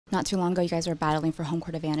Not too long ago, you guys were battling for home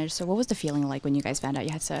court advantage. So what was the feeling like when you guys found out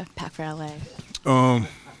you had to pack for LA?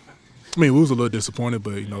 I mean, we was a little disappointed,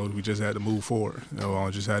 but, we just had to move forward.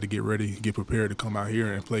 Just had to get ready, get prepared to come out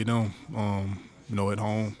here and play them, at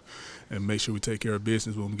home and make sure we take care of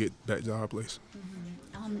business when we get back to our place.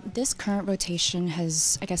 This current rotation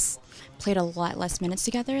has, I guess, played a lot less minutes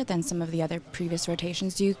together than some of the other previous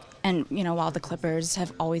rotations. While the Clippers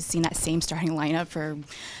have always seen that same starting lineup for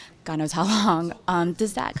God knows how long,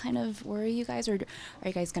 does that kind of worry you guys, or are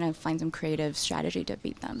you guys going to find some creative strategy to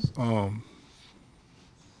beat them?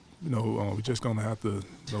 We're just going to have to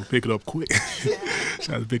pick it up quick.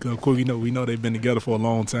 Try to pick it up quick. We know they've been together for a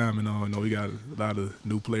long time, and we got a lot of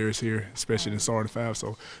new players here, especially in starting five.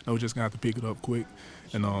 So we're just going to have to pick it up quick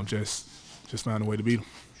and just find a way to beat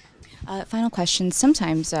them. Final question.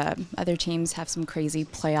 Sometimes other teams have some crazy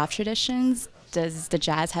playoff traditions. Does the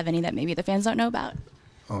Jazz have any that maybe the fans don't know about?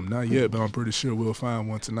 Not yet, but I'm pretty sure we'll find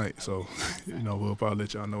one tonight. So, we'll probably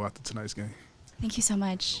let y'all know after tonight's game. Thank you so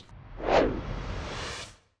much.